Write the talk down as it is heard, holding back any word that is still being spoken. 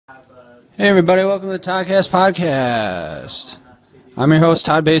Hey everybody, welcome to the Toddcast podcast. I'm your host,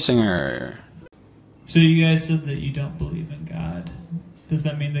 Todd Basinger. So you guys said that you don't believe in God. Does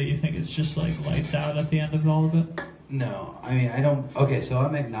that mean that you think it's just like lights out at the end of all of it? No, I mean, I don't... Okay, so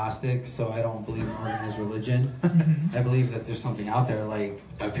I'm agnostic, so I don't believe in organized religion. I believe that there's something out there, like,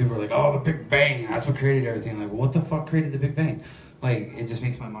 people are like, oh, the Big Bang, that's what created everything. Like, well, what the fuck created the Big Bang? Like, it just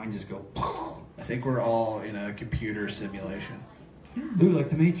makes my mind just go... I think we're all in a computer simulation. Ooh, like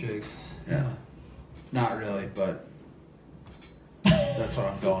the Matrix. Yeah. Not really, but that's what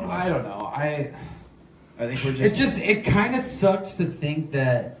I'm going with. I don't know. I think we're just... It kind of sucks to think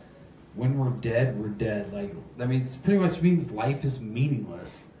that when we're dead, we're dead. Like, I mean, it pretty much means life is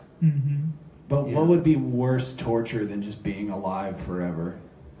meaningless. Mm-hmm. But what would be worse torture than just being alive forever?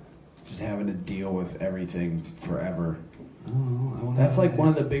 Just having to deal with everything forever. I don't know. That's like one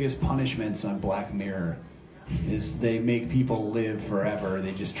of the biggest punishments on Black Mirror. Is they make people live forever.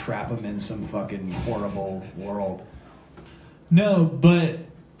 They just trap them in some fucking horrible world. No, but...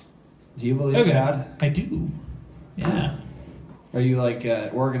 Do you believe in God? I do. Yeah. Are you like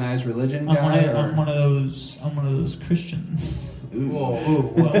organized religion guy? I'm one of those Christians. Ooh.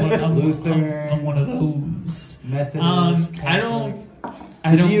 What? Luther? I'm one of those. Methodist? Catholic.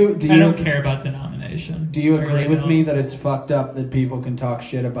 I don't care about denomination. Do you agree with me that it's fucked up that people can talk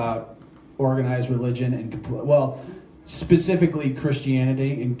shit about organized religion and specifically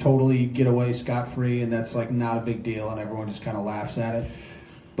Christianity and totally get away scot-free, and that's like not a big deal and everyone just kind of laughs at it?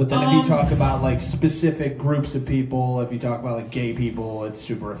 But then if you talk about like specific groups of people, if you talk about like gay people, it's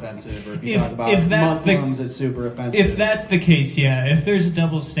super offensive. Or if you talk about Muslims, it's super offensive. If that's the case, yeah. If there's a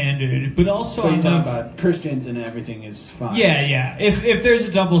double standard, but also you talk about Christians and everything is fine. Yeah. If there's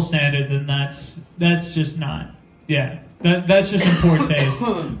a double standard, then that's just not. Yeah, that's just in poor taste.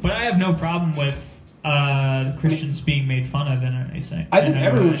 But I have no problem with the Christians being made fun of in anything. I think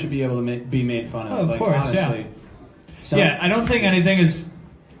everyone should be able to be made fun of. Oh, of course, honestly. Yeah. Yeah, I don't think anything is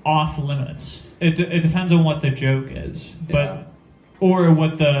off limits. It depends on what the joke is, or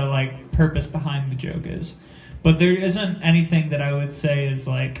what the like purpose behind the joke is. But there isn't anything that I would say is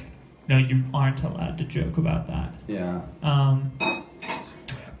like, no, you aren't allowed to joke about that. Yeah.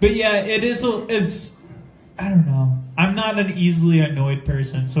 But yeah, it is. I don't know. I'm not an easily annoyed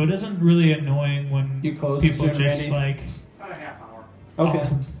person, so it isn't really annoying when people just Randy? like. About a half hour. Okay.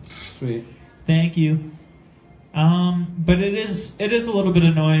 Awesome. Sweet. Thank you. But it is a little bit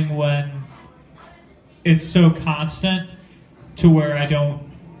annoying when it's so constant to where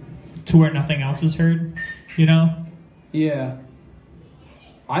nothing else is heard, you know? Yeah.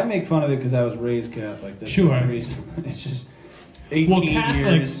 I make fun of it because I was raised Catholic. That's sure. The reason. It's just 18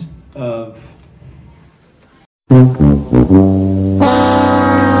 years of...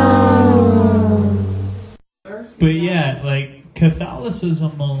 But yeah, like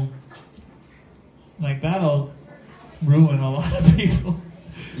Catholicism will, like that'll ruin a lot of people.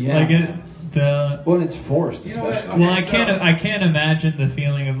 Yeah. Like when it's forced, especially. Well, I can't imagine the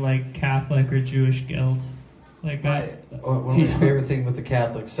feeling of like Catholic or Jewish guilt, like that. One of my favorite things with the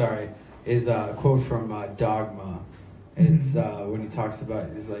Catholics, is a quote from Dogma. It's when he talks about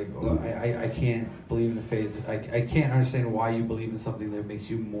is like, well, I can't believe in the faith. I can't understand why you believe in something that makes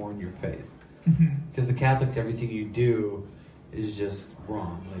you mourn your faith. Because the Catholics, everything you do is just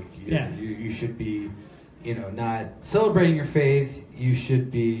wrong. Like you should be, not celebrating your faith. You should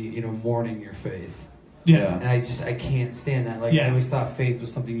be, mourning your faith. Yeah. And I can't stand that. Like I always thought faith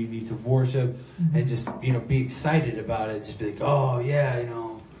was something you need to worship and just be excited about it. Just be like, oh yeah,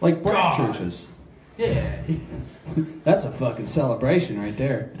 like black churches. Yeah. That's a fucking celebration right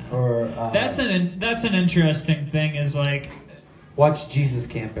there. Or that's an interesting thing is like watch Jesus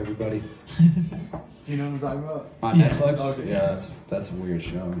Camp, everybody. Do you know what I'm talking about? On Netflix? Okay. Yeah, that's a weird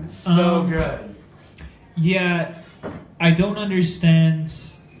show. Man. So good. Yeah, I don't understand.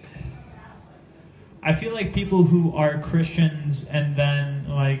 I feel like people who are Christians and then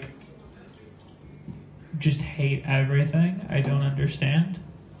like just hate everything, I don't understand.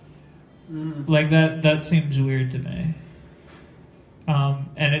 Like that seems weird to me.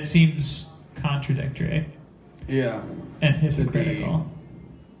 And it seems contradictory. Yeah. And hypocritical.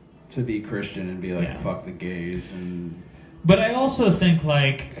 To be Christian and be like, fuck the gays and... But I also think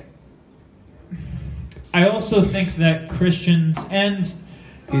that Christians and...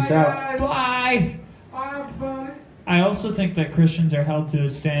 Peace out. Bye! Bye, everybody. I also think that Christians are held to a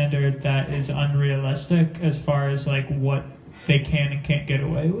standard that is unrealistic as far as like what they can and can't get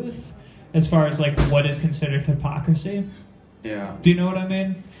away with. As far as like what is considered hypocrisy. Yeah. Do you know what I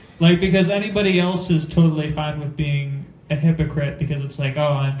mean? Like, because anybody else is totally fine with being a hypocrite because it's like,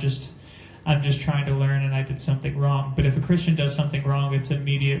 oh, I'm just trying to learn and I did something wrong. But if a Christian does something wrong, it's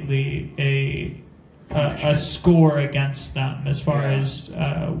immediately a score against them as far as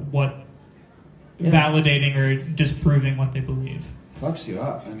what validating or disproving what they believe. Fucks you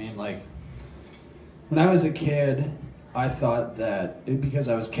up. I mean, like, when I was a kid, I thought that, because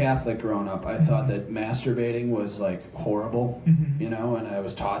I was Catholic growing up, I thought that masturbating was, like, horrible, you know, and I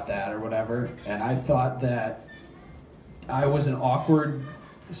was taught that or whatever. And I thought that I was an awkward...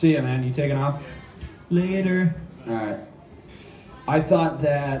 See ya, man. You taking off? Later. All right. I thought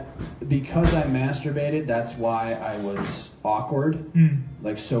that because I masturbated, that's why I was awkward,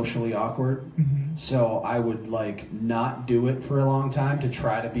 like socially awkward. So I would like not do it for a long time to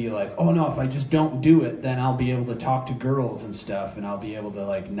try to be like, oh no, if I just don't do it, then I'll be able to talk to girls and stuff, and I'll be able to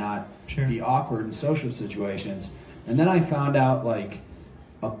like not be awkward in social situations. And then I found out like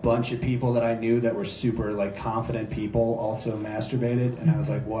a bunch of people that I knew that were super like confident people also masturbated, and I was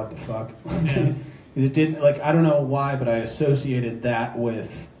like, what the fuck? Yeah. It didn't, like, I don't know why, but I associated that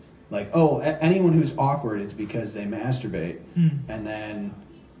with, like, oh, anyone who's awkward, it's because they masturbate. And then,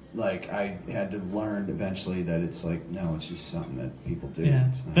 like, I had to learn eventually that it's like, no, it's just something that people do.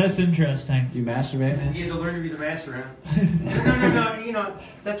 Yeah, that's interesting. You masturbate, man? You had to learn to be the master, huh? No. You know,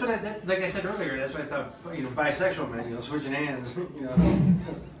 that's what like I said earlier, that's what I thought, you know, bisexual men, you know, switching hands, you know.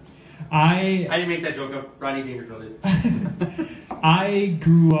 I didn't make that joke up. Rodney Dangerfield did. I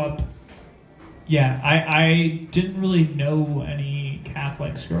grew up... Yeah, I didn't really know any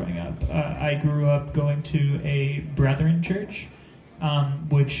Catholics growing up. I grew up going to a Brethren church,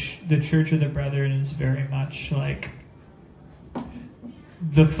 which the Church of the Brethren is very much like...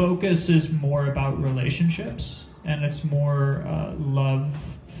 The focus is more about relationships, and it's more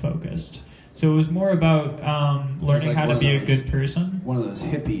love-focused. So it was more about learning like how to be a good person. One of those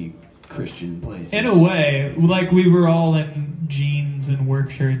hippie Christian places. In a way, like we were all in jeans and work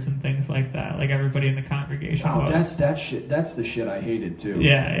shirts and things like that. Like everybody in the congregation was. That's the shit I hated too.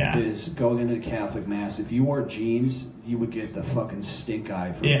 Yeah. Is going into Catholic Mass. If you wore jeans, you would get the fucking stink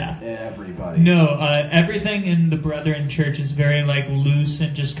eye from everybody. No, everything in the Brethren Church is very like loose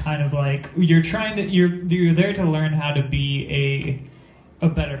and just kind of like you're there to learn how to be a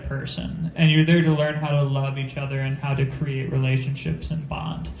better person, and you're there to learn how to love each other and how to create relationships and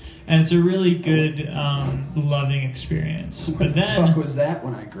bond, and it's a really good loving experience. But then what the fuck was that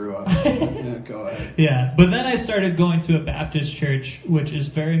when I grew up? Go ahead. Yeah, but then I started going to a Baptist church, which is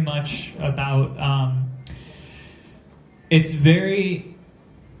very much about it's very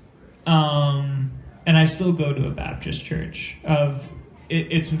and I still go to a Baptist church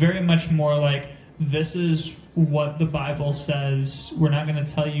it's very much more like, this is what the Bible says. We're not going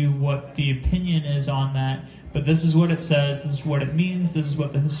to tell you what the opinion is on that, but this is what it says, this is what it means, this is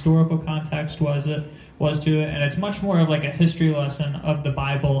what the historical context was to it, and it's much more of like a history lesson of the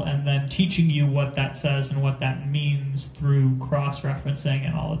Bible and then teaching you what that says and what that means through cross-referencing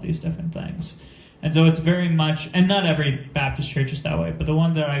and all of these different things. And so it's very much, and not every Baptist church is that way, but the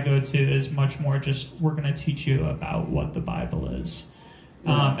one that I go to is much more just, we're going to teach you about what the Bible is.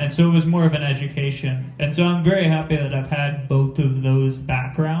 And so it was more of an education. And so I'm very happy that I've had both of those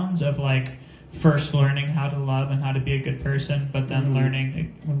backgrounds of like first learning how to love and how to be a good person, but then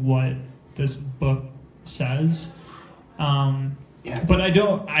learning what this book says. But I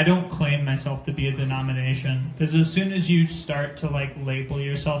don't claim myself to be a denomination, because as soon as you start to like label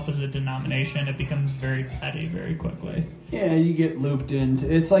yourself as a denomination, it becomes very petty very quickly. Yeah, you get looped into,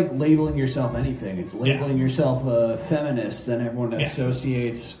 it's like labeling yourself anything. It's labeling yourself a feminist, then everyone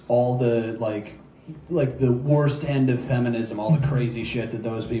associates all the like the worst end of feminism, all the crazy shit that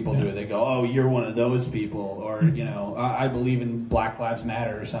those people do. They go, oh, you're one of those people, or you know, I believe in Black Lives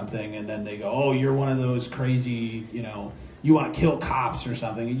Matter or something, and then they go, oh, you're one of those crazy, you know, you want to kill cops or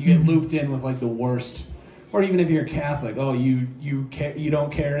something. You get looped in with like the worst. Or even if you're Catholic, oh, you don't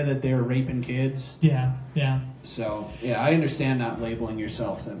care that they're raping kids. Yeah. So I understand not labeling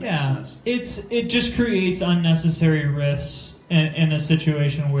yourself. That makes sense. It just creates unnecessary rifts in a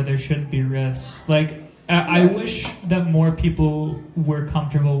situation where there shouldn't be rifts. Like I wish that more people were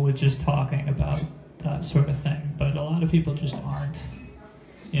comfortable with just talking about that sort of thing, but a lot of people just aren't.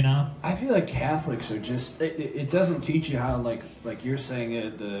 You know, I feel like Catholics are just, it doesn't teach you how to like you're saying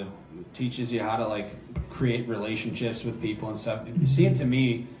it teaches you how to like create relationships with people and stuff. It seemed to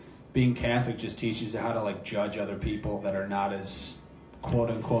me being Catholic just teaches you how to like judge other people that are not as quote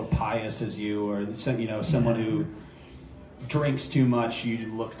unquote pious as you, or you know, someone who drinks too much, you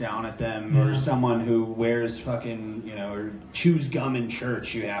look down at them, or someone who wears fucking, you know, or chews gum in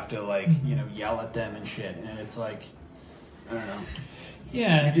church, you have to like, you know, yell at them and shit. And it's like, I don't know.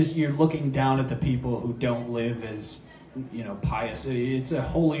 Yeah. You're looking down at the people who don't live as pious. It's a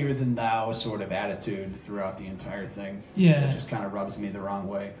holier than thou sort of attitude throughout the entire thing. Yeah. It just kind of rubs me the wrong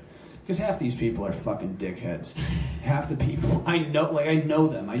way. Because half these people are fucking dickheads. Half the people I know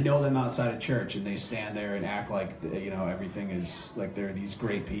them. I know them outside of church, and they stand there and act like everything is like they're these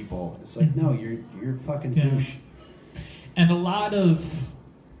great people. It's like, no, you're fucking douche. And a lot of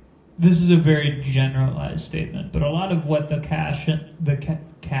this is a very generalized statement, but a lot of what the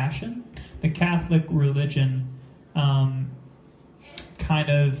Catholic religion kind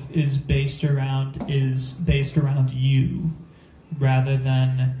of is based around you rather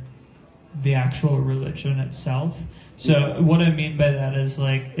than the actual religion itself. So what I mean by that is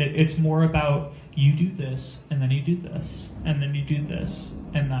like it's more about you do this and then you do this and then you do this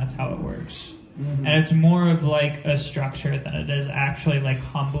and that's how it works. Mm-hmm. And it's more of like a structure than it is actually like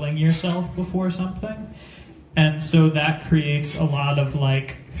humbling yourself before something. And so that creates a lot of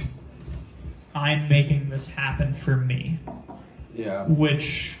like, I'm making this happen for me. Yeah.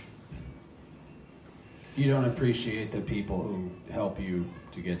 Which you don't appreciate the people who help you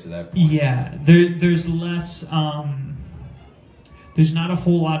to get to that point. Yeah, there's less. There's not a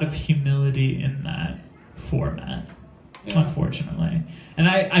whole lot of humility in that format, unfortunately. And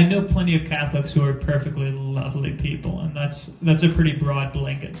I know plenty of Catholics who are perfectly lovely people, and that's a pretty broad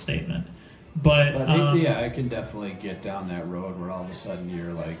blanket statement. But I can definitely get down that road where all of a sudden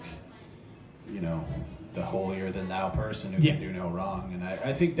you're like, the holier than thou person who can do no wrong, and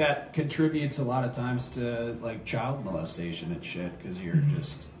I think that contributes a lot of times to like child molestation and shit, because you're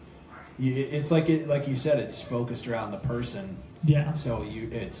just it's like you said, it's focused around the person. Yeah. So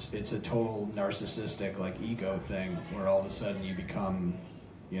it's a total narcissistic like ego thing where all of a sudden you become,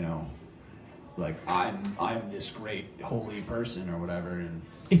 like I'm this great holy person or whatever, and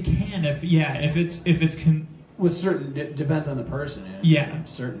it can if it's with certain, it depends on the person. Yeah.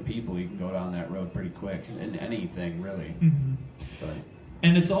 Certain people, you can go down that road pretty quick in anything, really. Mm-hmm. But.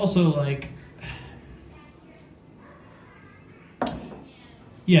 And it's also like,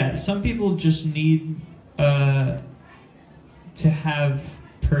 some people just need to have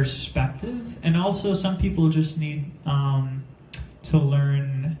perspective, and also some people just need to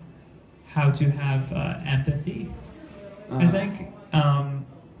learn how to have empathy, I think.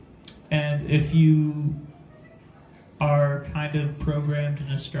 And if you are kind of programmed in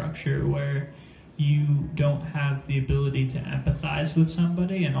a structure where you don't have the ability to empathize with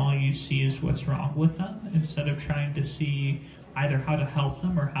somebody and all you see is what's wrong with them instead of trying to see either how to help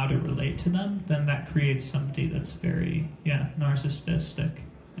them or how to relate to them, then that creates somebody that's very narcissistic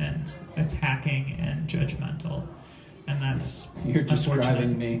and attacking and judgmental, and that's you're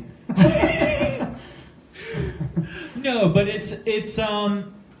describing me. No, but it's I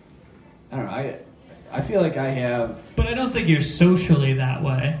don't know. I feel like I have... But I don't think you're socially that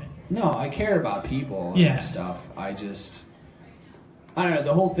way. No, I care about people and stuff. I don't know,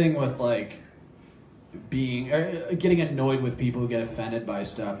 the whole thing with, like, getting annoyed with people who get offended by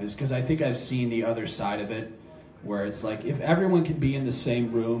stuff is because I think I've seen the other side of it, where it's like, if everyone can be in the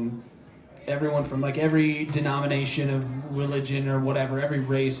same room, everyone from, like, every denomination of religion or whatever, every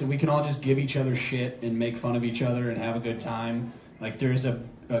race, and we can all just give each other shit and make fun of each other and have a good time, like, there's a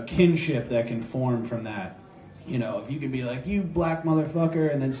kinship that can form from that. If you can be like, you black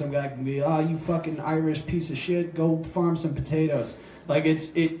motherfucker, and then some guy can be, oh, you fucking Irish piece of shit, go farm some potatoes. Like,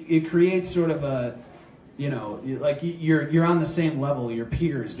 it creates sort of a, like you're on the same level, you're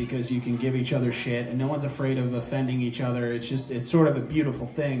peers, because you can give each other shit, and no one's afraid of offending each other. It's sort of a beautiful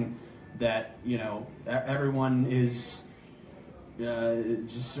thing that, everyone is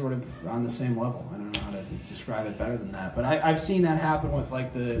just sort of on the same level. I don't know how to describe it better than that. But I've seen that happen with,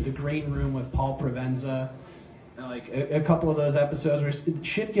 like, the Green Room with Paul Provenza. Like, a couple of those episodes where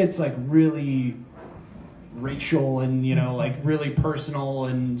shit gets, like, really racial and, like, really personal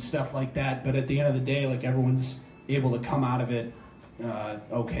and stuff like that. But at the end of the day, like, everyone's able to come out of it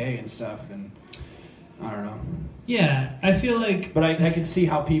okay and stuff. And I don't know. Yeah, I feel like... But I can see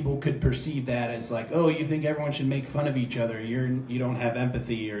how people could perceive that as like, oh, you think everyone should make fun of each other. You don't have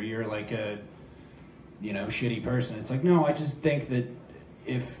empathy, or you're like a, shitty person. It's like, no, I just think that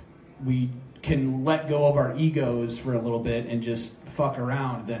if we can let go of our egos for a little bit and just fuck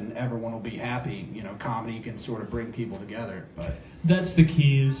around, then everyone will be happy. Comedy can sort of bring people together. But that's the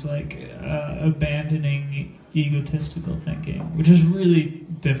key, is like abandoning egotistical thinking, which is really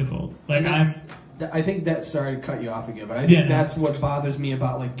difficult. Like, I think that, sorry to cut you off again, but I think that's what bothers me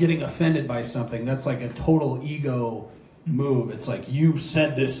about, like, getting offended by something. That's like a total ego move. It's like, you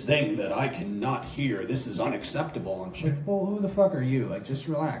said this thing that I cannot hear. This is unacceptable. And it's like, well, who the fuck are you? Like, just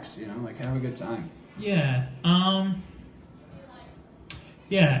relax, like, have a good time. Yeah.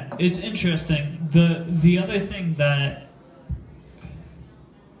 Yeah, it's interesting. The other thing that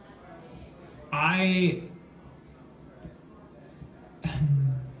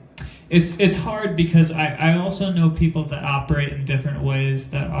it's hard because I also know people that operate in different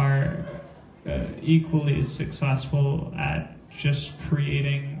ways that are equally as successful at just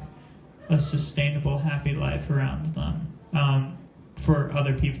creating a sustainable, happy life around them, for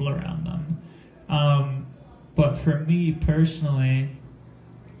other people around them. But for me personally,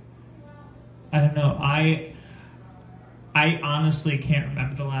 I don't know. I honestly can't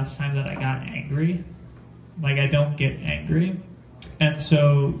remember the last time that I got angry. Like, I don't get angry. And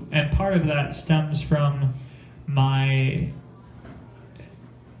part of that stems from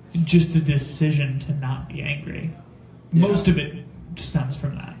just a decision to not be angry. Yeah. Most of it stems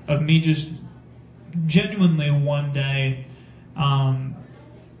from that. Of me just genuinely one day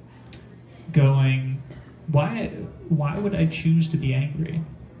going, why would I choose to be angry?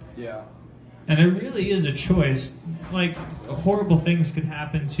 Yeah. And it really is a choice. Like, horrible things could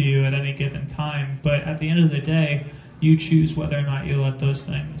happen to you at any given time, but at the end of the day, you choose whether or not you let those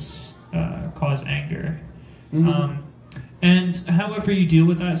things cause anger. Mm-hmm. And however you deal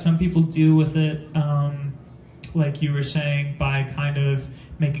with that, some people deal with it, like you were saying, by kind of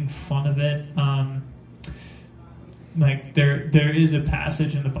making fun of it. Like there is a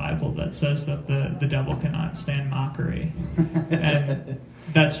passage in the Bible that says that the devil cannot stand mockery, and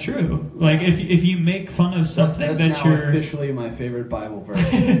that's true. Like if you make fun of something that's now officially my favorite Bible verse.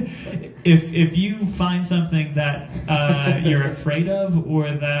 if you find something that you're afraid of,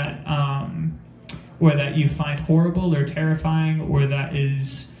 or that you find horrible or terrifying, or that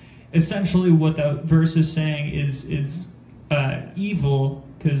is essentially what the verse is saying is evil,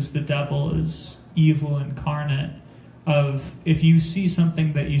 because the devil is evil incarnate. Of if you see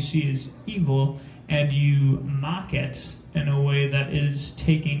something that you see as evil and you mock it in a way that is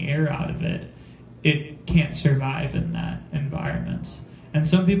taking air out of it, it can't survive in that environment. And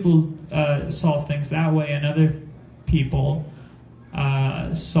some people solve things that way, and other people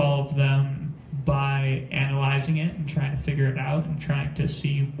solve them by analyzing it and trying to figure it out and trying to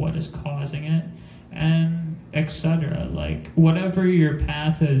see what is causing it, and etc. Like, whatever your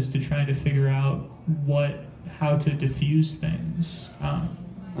path is to trying to figure out how to diffuse things,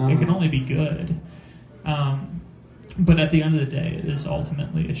 it can only be good. But at the end of the day, it is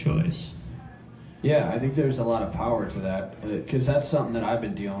ultimately a choice. Yeah, I think there's a lot of power to that, because that's something that I've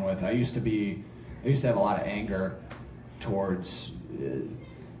been dealing with. I used to have a lot of anger towards.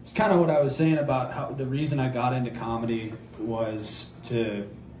 It's kind of what I was saying about how the reason I got into comedy was to.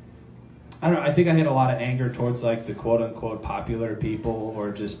 I don't know, I think I had a lot of anger towards, like, the quote-unquote popular people,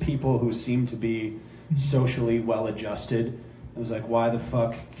 or just people who seem to be socially well-adjusted. I was like, why the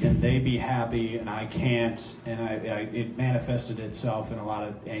fuck can they be happy and I can't? And it manifested itself in a lot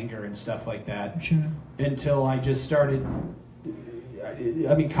of anger and stuff like that. Sure. Until I just started.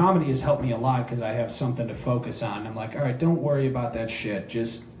 I mean, comedy has helped me a lot because I have something to focus on. I'm like, all right, don't worry about that shit.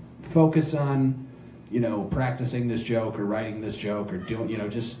 Just focus on, practicing this joke or writing this joke or doing,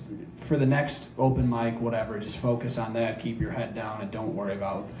 just for the next open mic, whatever, just focus on that, keep your head down, and don't worry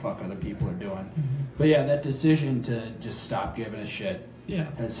about what the fuck other people are doing. Mm-hmm. But yeah, that decision to just stop giving a shit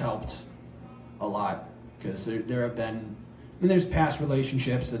has helped a lot, because there have been, there's past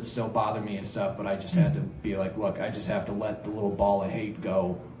relationships that still bother me and stuff, but I just had to be like, look, I just have to let the little ball of hate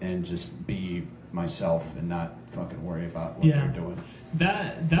go and just be myself and not fucking worry about what they're doing.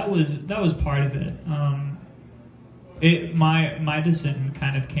 That was part of it. My decision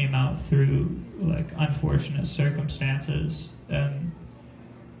kind of came out through, like, unfortunate circumstances, and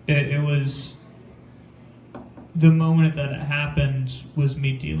it was the moment that it happened was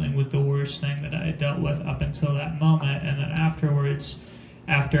me dealing with the worst thing that I had dealt with up until that moment, and then afterwards,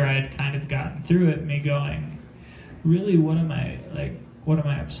 after I had kind of gotten through it, me going, really, what am I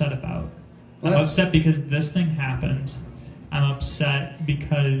upset about? I'm upset because this thing happened. I'm upset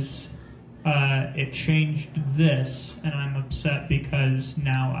because it changed this, and I'm upset because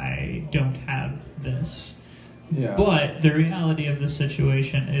now I don't have this. Yeah. But the reality of the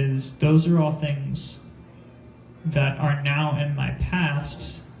situation is those are all things that are now in my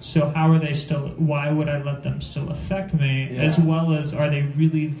past, so how are they still, why would I let them still affect me, as well as are they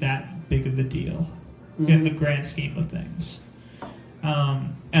really that big of a deal in the grand scheme of things?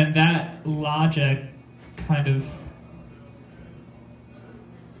 And that logic kind of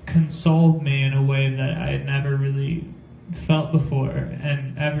consoled me in a way that I had never really felt before,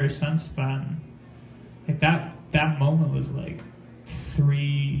 and ever since then, like that moment was like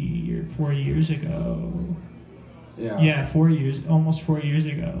 3 or 4 years ago. Yeah, 4 years, almost 4 years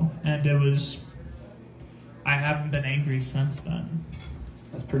ago, and I haven't been angry since then.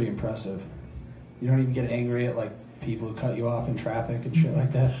 That's pretty impressive. You don't even get angry at like people who cut you off in traffic and shit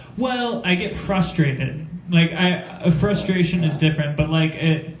like that. Well, I get frustrated. Like frustration is different, but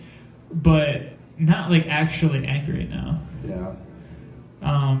but not like actually angry now. Yeah.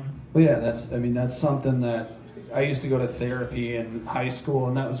 Well, yeah, that's something that I used to go to therapy in high school,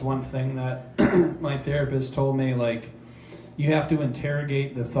 and that was one thing that my therapist told me, like, you have to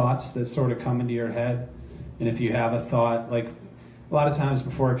interrogate the thoughts that sort of come into your head. And if you have a thought, like, a lot of times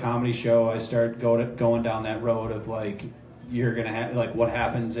before a comedy show, I start going down that road of, like, you're going to have, like, what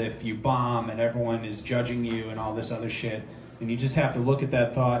happens if you bomb and everyone is judging you and all this other shit. And you just have to look at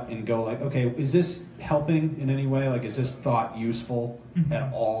that thought and go like, okay, is this helping in any way? Like, is this thought useful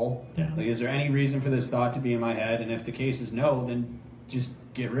at all? Yeah. Like, is there any reason for this thought to be in my head? And if the case is no, then just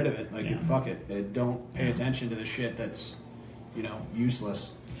get rid of it. Like, fuck it. Don't pay attention to the shit that's,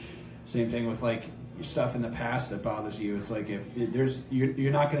 useless. Same thing with, like, stuff in the past that bothers you. It's like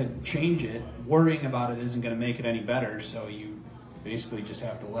you're not going to change it. Worrying about it isn't going to make it any better. So you basically just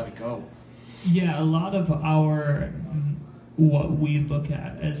have to let it go. Yeah, a lot of what we look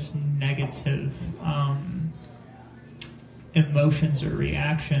at as negative emotions or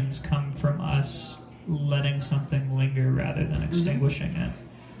reactions come from us letting something linger rather than extinguishing it.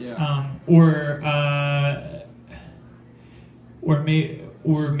 Yeah. Or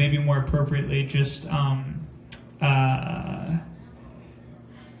maybe more appropriately, just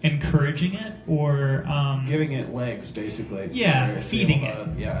encouraging it or giving it legs, basically. Yeah, feeding it.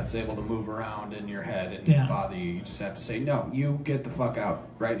 It's able to move around in your head and bother you. You just have to say, no, you get the fuck out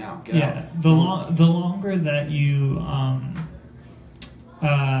right now. Get out. The longer that you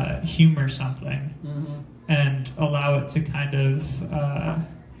humor something and allow it to kind of,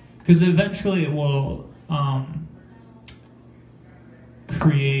 because eventually it will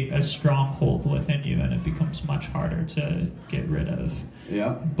create a stronghold within you, and it becomes much harder to get rid of. Yeah.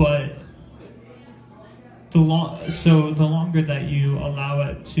 But the longer that you allow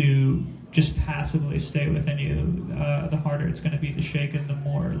it to just passively stay within you, the harder it's going to be to shake, and the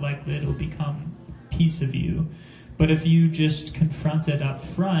more likely it'll become a piece of you. But if you just confront it up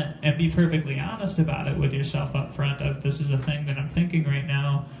front and be perfectly honest about it with yourself up front, of this is a thing that I'm thinking right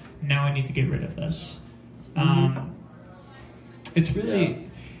now. Now I need to get rid of this. It's really,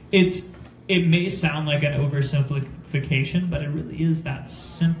 it may sound like an oversimplification, but it really is that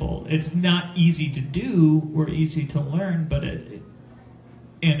simple. It's not easy to do or easy to learn, but in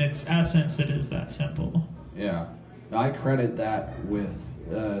its essence, it is that simple. Yeah. I credit that with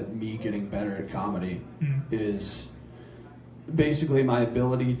me getting better at comedy is basically my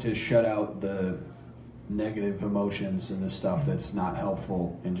ability to shut out the negative emotions and the stuff that's not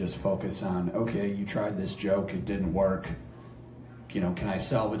helpful and just focus on, okay, you tried this joke, it didn't work. Can I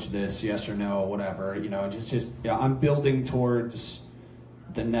salvage this? Yes or no? Whatever. I'm building towards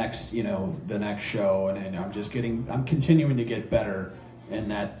the next, the next show, and I'm continuing to get better, and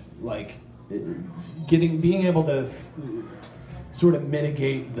that, like, being able to sort of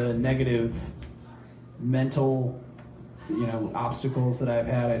mitigate the negative mental, obstacles that I've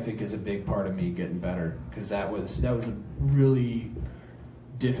had, I think is a big part of me getting better, because that was a really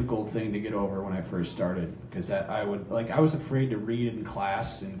difficult thing to get over when I first started, because I was afraid to read in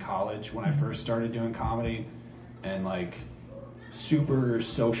class in college when I first started doing comedy, and like super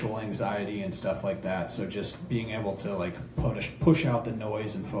social anxiety and stuff like that. So just being able to like push out the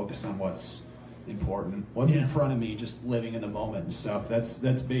noise and focus on what's important, what's in front of me, just living in the moment and stuff.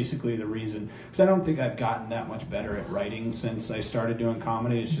 That's basically the reason, because I don't think I've gotten that much better at writing since I started doing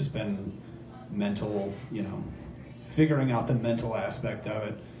comedy. It's just been mental, figuring out the mental aspect of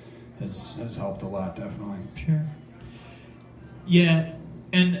it has helped a lot, definitely. Sure. Yeah,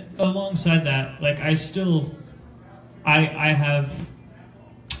 and alongside that, like, I have,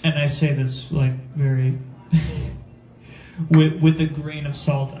 and I say this like very with a grain of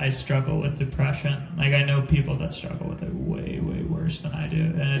salt, I struggle with depression. Like, I know people that struggle with it way, way worse than I do,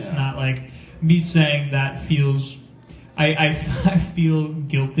 and it's not like me saying that feels. I feel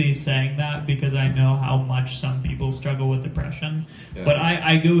guilty saying that, because I know how much some people struggle with depression. Yeah. But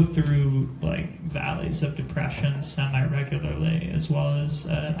I go through like valleys of depression semi-regularly, as well as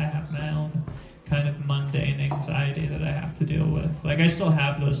I have my own kind of mundane anxiety that I have to deal with. Like, I still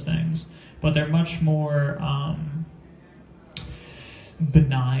have those things, but they're much more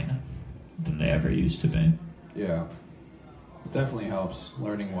benign than they ever used to be. Yeah. It definitely helps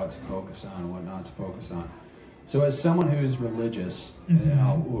learning what to focus on and what not to focus on. So as someone who's religious,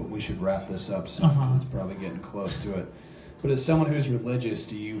 we should wrap this up soon. It's probably getting close to it. But as someone who's religious,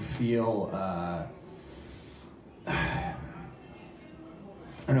 do you feel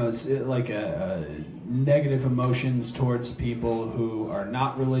I don't know, it's like a negative emotions towards people who are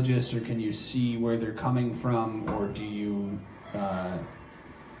not religious, or can you see where they're coming from, or do you,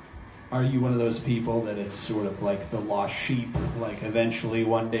 are you one of those people that it's sort of like the lost sheep, like eventually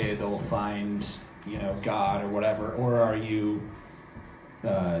one day they'll find, God or whatever, or are you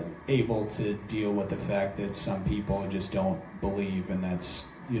able to deal with the fact that some people just don't believe and that's,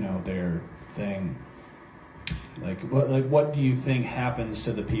 their thing? What do you think happens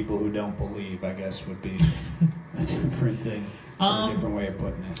to the people who don't believe, I guess, would be a different thing, or a different way of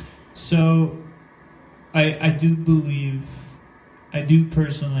putting it. So, I do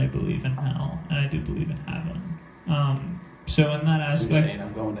personally believe in hell, and I do believe in heaven. So in that aspect... So you're saying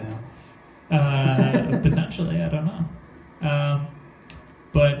I'm going to hell? Potentially, I don't know.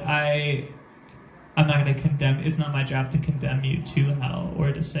 But I'm not going to condemn. It's not my job to condemn you to hell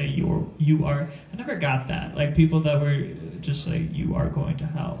or to say you are. I never got that. Like people that were just like you are going to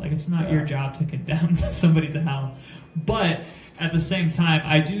hell. Like it's not your job to condemn somebody to hell. But at the same time,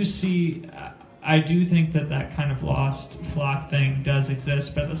 I do think that kind of lost flock thing does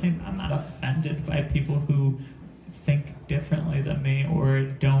exist. But at the same time, I'm not offended by people who think differently than me or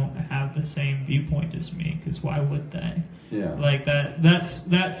don't have the same viewpoint as me. Because why would they? Yeah. Like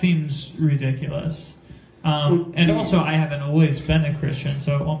that seems ridiculous. And also I haven't always been a Christian,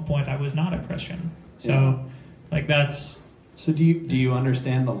 so at one point I was not a Christian. So like that's So do you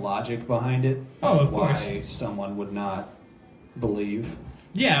understand the logic behind it? Oh, of course. Why someone would not believe?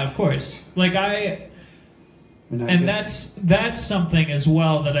 Yeah, of course. Like and that's something as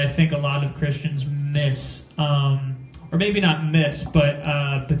well that I think a lot of Christians miss, or maybe not miss,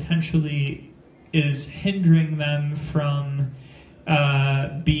 but potentially is hindering them from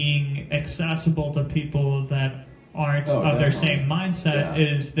being accessible to people that aren't of their same mindset.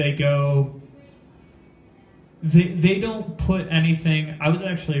 Is they don't put anything. I was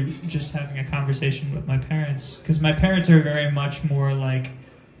actually just having a conversation with my parents, because my parents are very much more like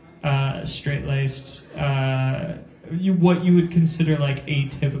straight-laced, what you would consider like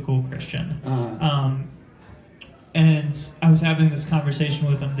atypical Christian. And I was having this conversation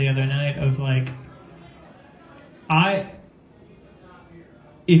with them the other night of like,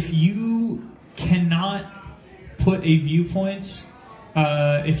 if you cannot put a viewpoint,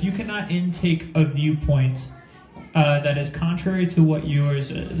 if you cannot intake a viewpoint that is contrary to what yours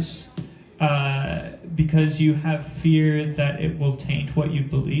is, because you have fear that it will taint what you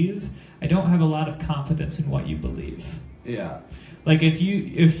believe, I don't have a lot of confidence in what you believe. Yeah. Like if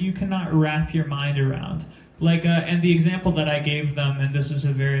you cannot wrap your mind around, like, and the example that I gave them, and this is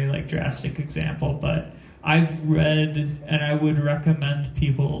a very like drastic example, but I've read, and I would recommend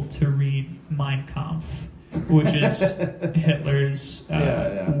people to read Mein Kampf, which is Hitler's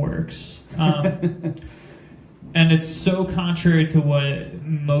works. And it's so contrary to what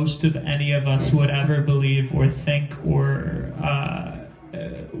most of any of us would ever believe or think,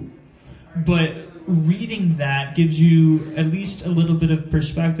 but reading that gives you at least a little bit of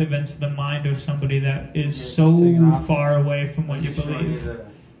perspective into the mind of somebody that is so far away from what you believe.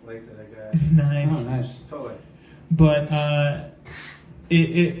 Nice. Oh, nice. Totally. But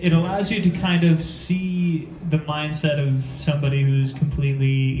it allows you to kind of see the mindset of somebody who's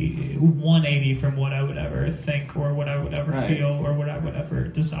completely 180 from what I would ever think or what I would ever feel or what I would ever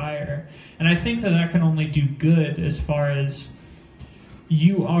desire. And I think that can only do good as far as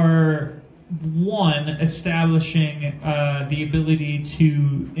you are, one, establishing the ability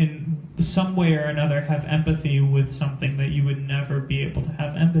to, in some way or another, have empathy with something that you would never be able to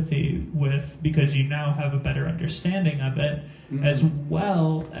have empathy with, because you now have a better understanding of it, as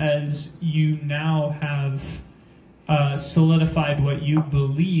well as you now have solidified what you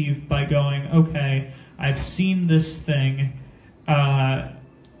believe by going, okay, I've seen this thing,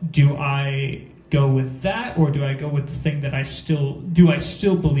 do I go with that, or do I go with the thing that I still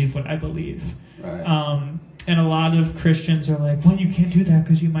believe what I believe? Right. And a lot of Christians are like, well, you can't do that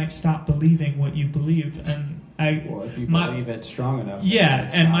because you might stop believing what you believe. And if you believe it strong enough, it's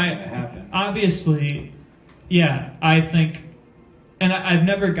not going to happen. Obviously, I think, and I've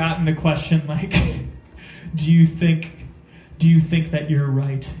never gotten the question like, do you think that you're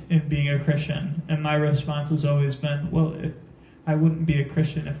right in being a Christian? And my response has always been, well, I wouldn't be a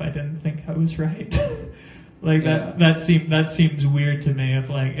Christian if I didn't think I was right. Like that seems weird to me.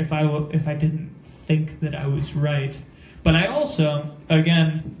 Of like, if I didn't think that I was right. But I also,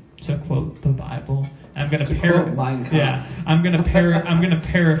 again, to quote the Bible, I'm going to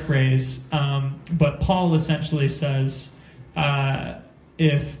paraphrase. But Paul essentially says,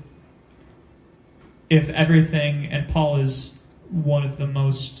 if everything, and Paul is one of the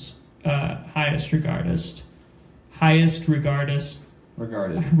most highest regardest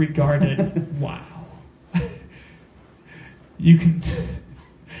regarded. Wow. You can.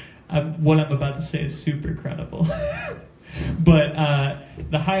 What I'm about to say is super credible. But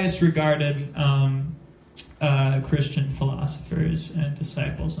the highest regarded Christian philosophers and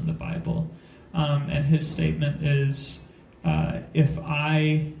disciples in the Bible, and his statement is, if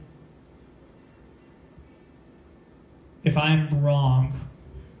I'm wrong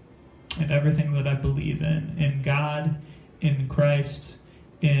in everything that I believe in God, in Christ,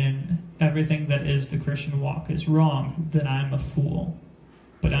 in everything that is the Christian walk is wrong, then I'm a fool.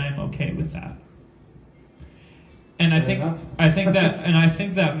 But I am okay with that. And I think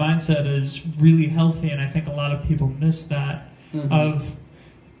that mindset is really healthy, and I think a lot of people miss that. Mm-hmm. Of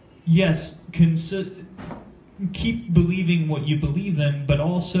yes, keep believing what you believe in, but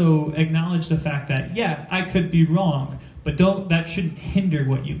also acknowledge the fact that I could be wrong, but that shouldn't hinder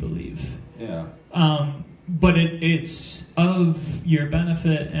what you believe. Yeah. But it's of your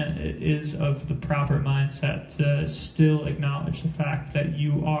benefit, and it is of the proper mindset to still acknowledge the fact that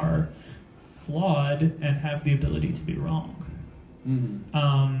you are flawed and have the ability to be wrong.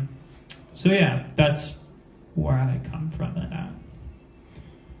 Mm-hmm. So that's where I come from in that.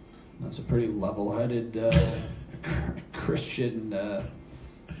 That's a pretty level-headed Christian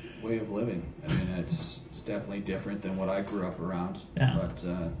way of living. I mean, it's definitely different than what I grew up around. Yeah. But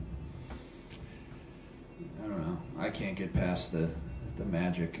I don't know. I can't get past the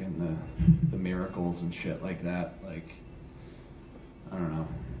magic and the miracles and shit like that. Like, I don't know.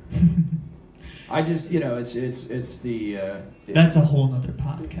 I just, it's the. That's a whole nother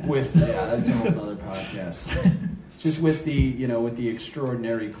podcast. That's a whole nother podcast. Just with the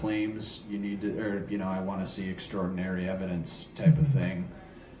extraordinary claims you need to, or I want to see extraordinary evidence type of thing.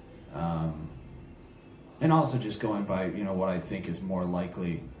 And also just going by what I think is more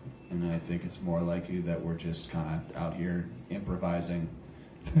likely. And I think it's more likely that we're just kind of out here improvising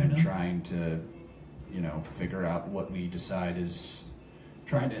and trying to, figure out what we decide is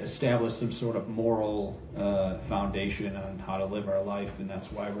trying to establish some sort of moral foundation on how to live our life. And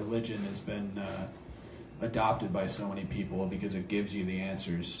that's why religion has been adopted by so many people, because it gives you the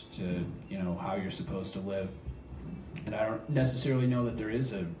answers to, how you're supposed to live. And I don't necessarily know that there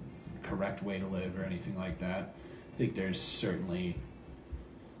is a correct way to live or anything like that. I think there's certainly...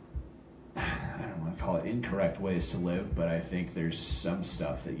 I don't want to call it incorrect ways to live, but I think there's some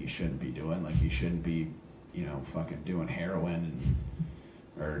stuff that you shouldn't be doing. Like, you shouldn't be, fucking doing heroin,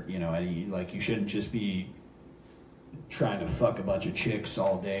 or you shouldn't just be trying to fuck a bunch of chicks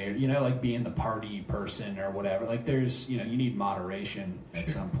all day, or, like being the party person or whatever. Like, there's, you need moderation at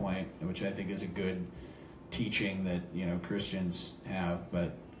some point, which I think is a good teaching that, Christians have,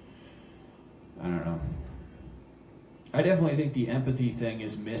 but I don't know. I definitely think the empathy thing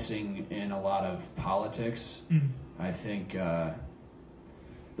is missing in a lot of politics. Mm. I think the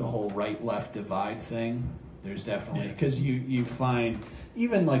whole right-left divide thing, there's definitely... Because you find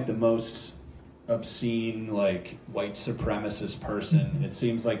even, like, the most obscene, like, white supremacist person, it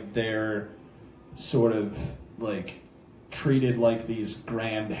seems like they're sort of, like, treated like these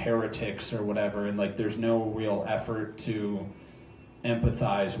grand heretics or whatever, and, like, there's no real effort to...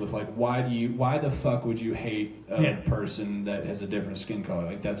 empathize with, like, why the fuck would you hate a person that has a different skin color?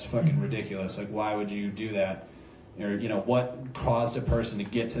 Like, that's fucking ridiculous. Like, why would you do that? Or, what caused a person to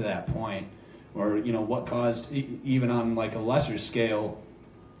get to that point? Or, what caused, even on, like, a lesser scale,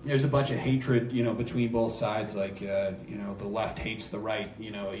 there's a bunch of hatred, between both sides. Like, the left hates the right.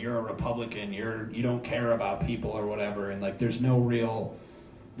 You're a Republican. You don't care about people or whatever. And, like, there's no real...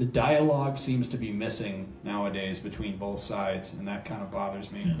 The dialogue seems to be missing nowadays between both sides, and that kind of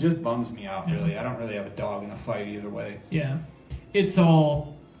bothers me. It just bums me out, really. I don't really have a dog in the fight either way. Yeah. It's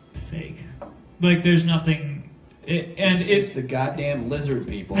all fake. Like, there's nothing... It's the goddamn lizard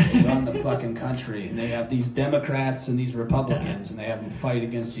people who run the fucking country, and they have these Democrats and these Republicans, and they have them fight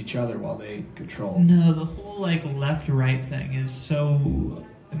against each other while they control. No, the whole, like, left-right thing is so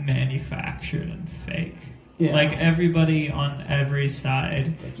manufactured and fake. Yeah. Like, everybody on every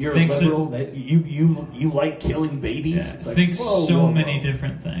side, like, you're a liberal, that you like killing babies. Yeah, it's like, thinks whoa, many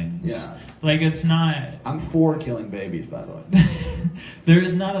different things. Yeah, like, it's not. I'm for killing babies, by the way. There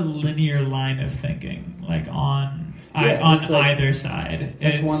is not a linear line of thinking, like, on either side.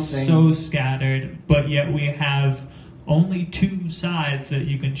 It's one thing. So scattered, but yet we have only two sides that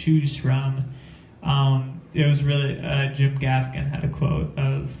you can choose from. It was really, Jim Gaffigan had a quote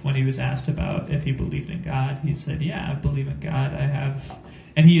of when he was asked about if he believed in God. He said, "Yeah, I believe in God. I have,"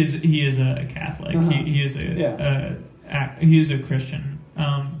 and he is a Catholic. Uh-huh. He is a Christian.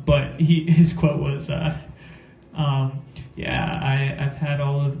 But his quote was, I've had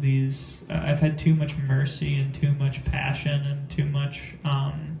all of these. I've had too much mercy and too much passion and too much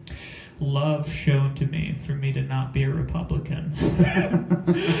love shown to me for me to not be a Republican.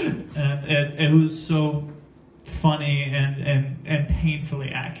 And it was so funny and painfully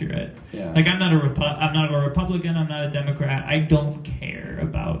accurate. Yeah. Like I'm not a Republican. I'm not a Democrat. I don't care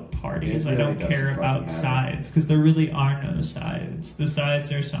about parties. It really I don't care doesn't about fucking sides because there really are no sides. The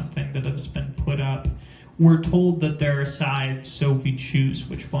sides are something that has been put up. We're told that there are sides, so we choose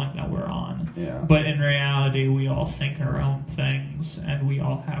which one that we're on. Yeah. But in reality, we all think our own things, and we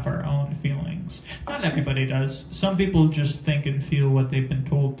all have our own feelings. Not everybody does. Some people just think and feel what they've been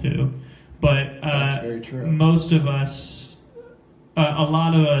told to. But That's very true. Most of us, a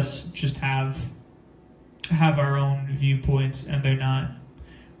lot of us, just have our own viewpoints, and they're not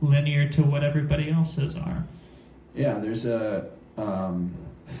linear to what everybody else's are. Yeah, there's a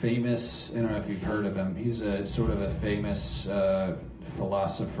famous, I don't know if you've heard of him, he's a sort of a famous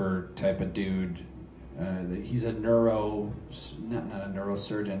philosopher type of dude. He's a not a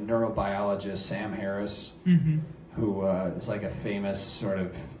neurosurgeon, neurobiologist, Sam Harris, Mm-hmm. who is like a famous sort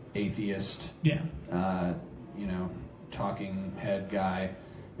of atheist, Yeah. talking head guy.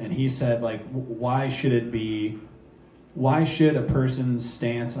 And he said, like, why should a person's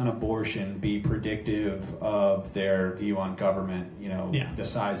stance on abortion be predictive of their view on government, the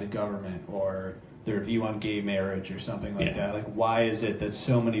size of government, or their view on gay marriage or something like that? Like, why is it that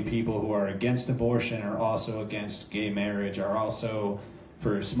so many people who are against abortion are also against gay marriage, are also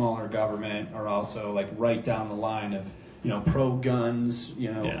for smaller government, are also, like, right down the line of, pro-guns,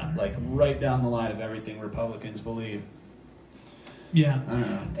 like, right down the line of everything Republicans believe? Yeah, I don't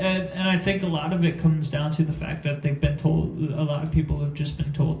know. and I think a lot of it comes down to the fact that they've been told, a lot of people have just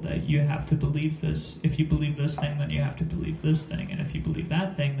been told that you have to believe this. If you believe this thing, then you have to believe this thing. And if you believe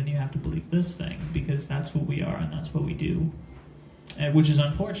that thing, then you have to believe this thing, because that's what we are and that's what we do, which is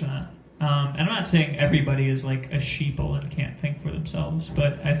unfortunate. And I'm not saying everybody is like a sheeple and can't think for themselves,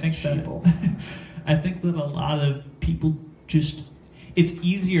 but I think I think that a lot of people just, it's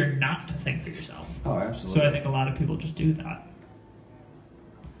easier not to think for yourself. Oh, absolutely. So I think a lot of people just do that,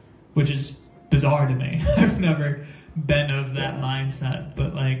 which is bizarre to me. I've never been of that mindset,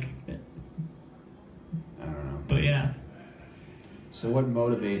 but like, I don't know. but yeah. So what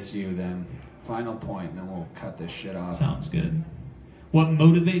motivates you then? Final point, and then we'll cut this shit off. Sounds good. What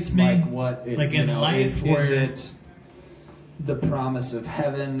motivates me? Like what? Like in life, is it the promise of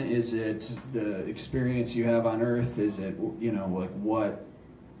heaven? Is it the experience you have on earth? Is it, like what?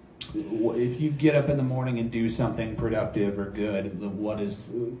 If you get up in the morning and do something productive or good, what is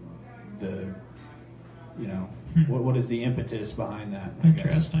the, what is the impetus behind that? I guess?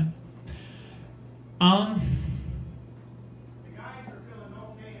 Interesting.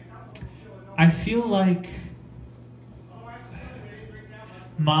 I feel like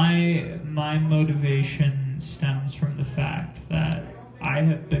my motivation stems from the fact that I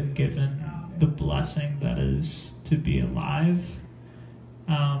have been given the blessing that is to be alive.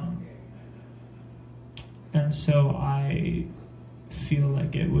 And so I feel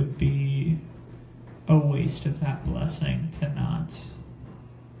like it would be a waste of that blessing to not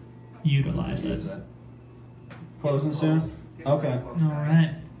utilize it. Closing soon? Okay. All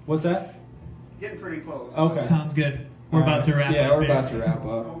right. What's that? Getting pretty close. Okay. Sounds good. We're about to wrap up. Yeah, we're here. about to wrap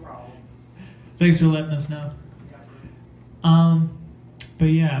up. No problem. Thanks for letting us know. But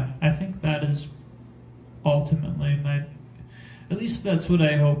yeah, I think that is ultimately at least that's what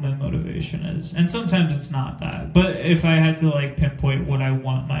I hope my motivation is. And sometimes it's not that. But if I had to like pinpoint what I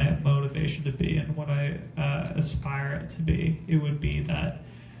want my motivation to be and what I aspire it to be, it would be that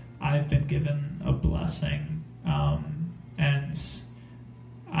I've been given a blessing, and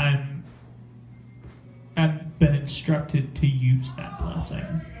I've been instructed to use that blessing.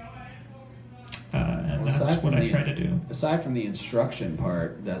 And that's what I try to do. Aside from the instruction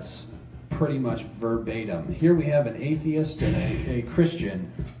part, that's pretty much verbatim. Here we have an atheist and a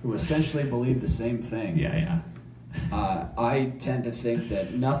Christian who essentially believe the same thing. Yeah. I tend to think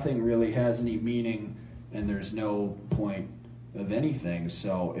that nothing really has any meaning and there's no point of anything.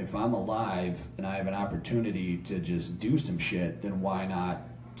 So if I'm alive and I have an opportunity to just do some shit, then why not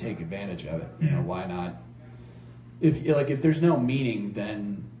take advantage of it? Why not? If there's no meaning,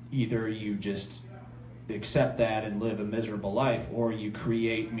 then either you just accept that and live a miserable life, or you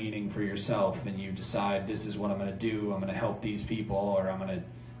create meaning for yourself and you decide, this is what I'm going to do, I'm going to help these people, or I'm going to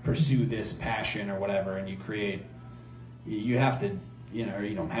pursue this passion or whatever, and you have to, or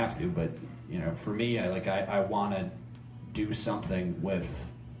you don't have to, but for me, I want to do something with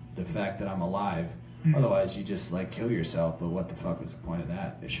the fact that I'm alive. Otherwise you just kill yourself, but what the fuck was the point of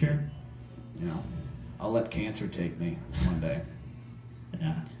that? Sure. I'll let cancer take me one day.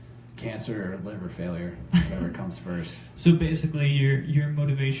 Yeah. Cancer or liver failure, whatever comes first. So basically, your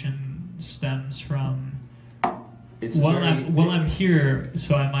motivation stems from I'm here,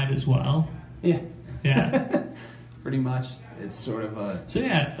 so I might as well. Yeah. Yeah. Pretty much. It's sort of a... So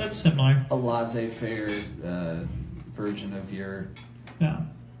yeah, that's similar. A laissez-faire version of your... Yeah.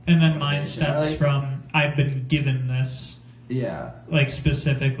 And then mine stems from, I've been given this. Yeah. Like,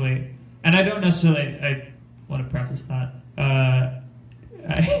 specifically. And I don't necessarily... I want to preface that.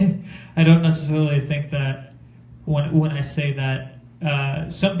 I don't necessarily think that when I say that,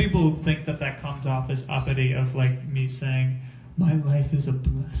 some people think that comes off as uppity of like me saying my life is a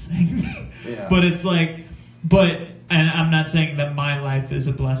blessing. Yeah. But it's like, and I'm not saying that my life is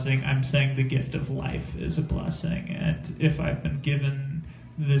a blessing. I'm saying the gift of life is a blessing, and if I've been given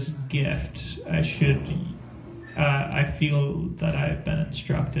this gift, I should. I feel that I've been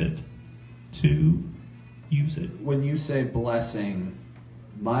instructed to use it. When you say blessing,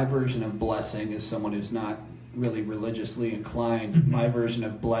 my version of blessing is someone who's not really religiously inclined. Mm-hmm. My version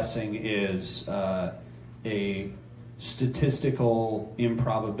of blessing is a statistical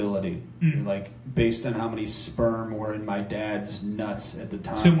improbability, like based on how many sperm were in my dad's nuts at the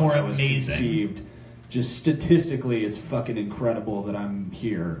time so more when I was amazing. conceived. Just statistically, it's fucking incredible that I'm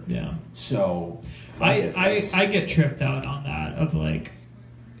here. Yeah. So I get tripped out on that of like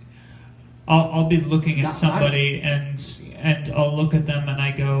I'll be looking at somebody and I'll look at them and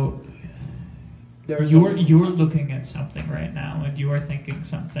I go, you're looking at something right now and you're thinking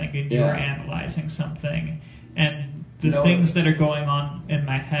something and you're analyzing something, and the things that are going on in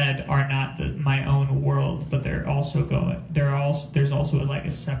my head are not my own world, but there's also like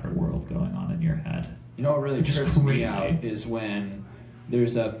a separate world going on in your head. You know what really trips me out is when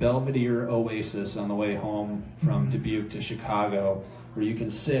there's a Belvedere Oasis on the way home from Dubuque to Chicago, where you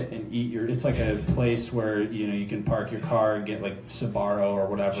can sit and eat it's like a place where you can park your car and get like Sbarro or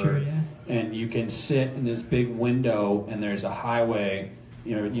whatever. Sure, yeah. And you can sit in this big window and there's a highway,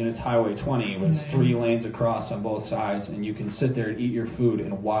 it's Highway 20 with 3 lanes across on both sides, and you can sit there and eat your food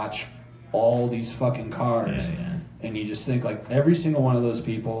and watch all these fucking cars. Yeah. And you just think like every single one of those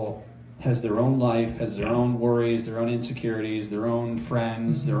people has their own life, has their own worries, their own insecurities, their own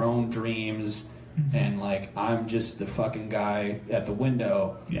friends, their own dreams. And like I'm just the fucking guy at the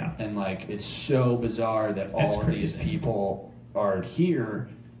window. Yeah. And like it's so bizarre that all of these people are here,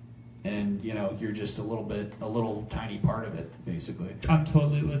 and you're just a little tiny part of it, basically. I'm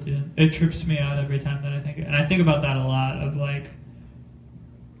totally with you. It trips me out every time that I think, and I think about that a lot. Of like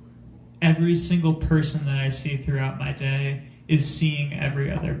every single person that I see throughout my day is seeing every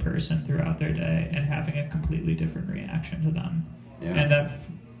other person throughout their day and having a completely different reaction to them. Yeah. And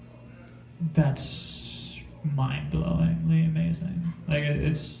that's mind-blowingly amazing. Like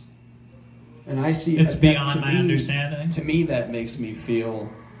it's beyond my understanding. To me, that makes me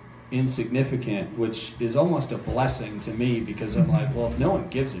feel insignificant, which is almost a blessing to me, because I'm like, well, if no one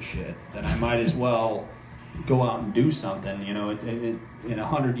gives a shit, then I might as well go out and do something. In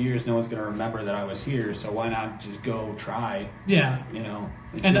 100 years, no one's going to remember that I was here, so why not just go try? Yeah.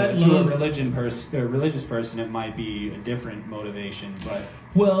 And to a religious person, it might be a different motivation, but...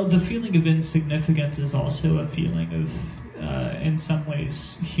 Well, the feeling of insignificance is also a feeling of, in some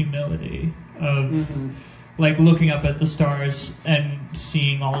ways, humility. Of, like, looking up at the stars and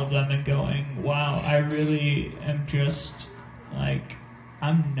seeing all of them and going, wow, I really am just, like,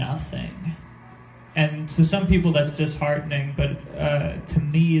 I'm nothing. And to some people that's disheartening, but to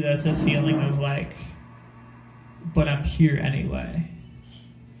me that's a feeling of like, but I'm here anyway.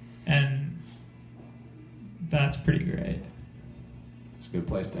 And that's pretty great. It's a good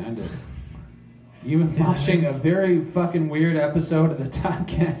place to end it. You've been watching a very fucking weird episode of the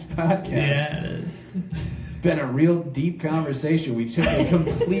Toddcast podcast. Yeah, it is. It's been a real deep conversation. We took a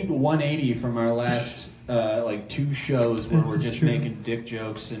complete 180 from our last 2 shows where we're just making dick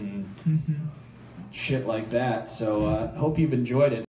jokes and... shit like that. So hope you've enjoyed it.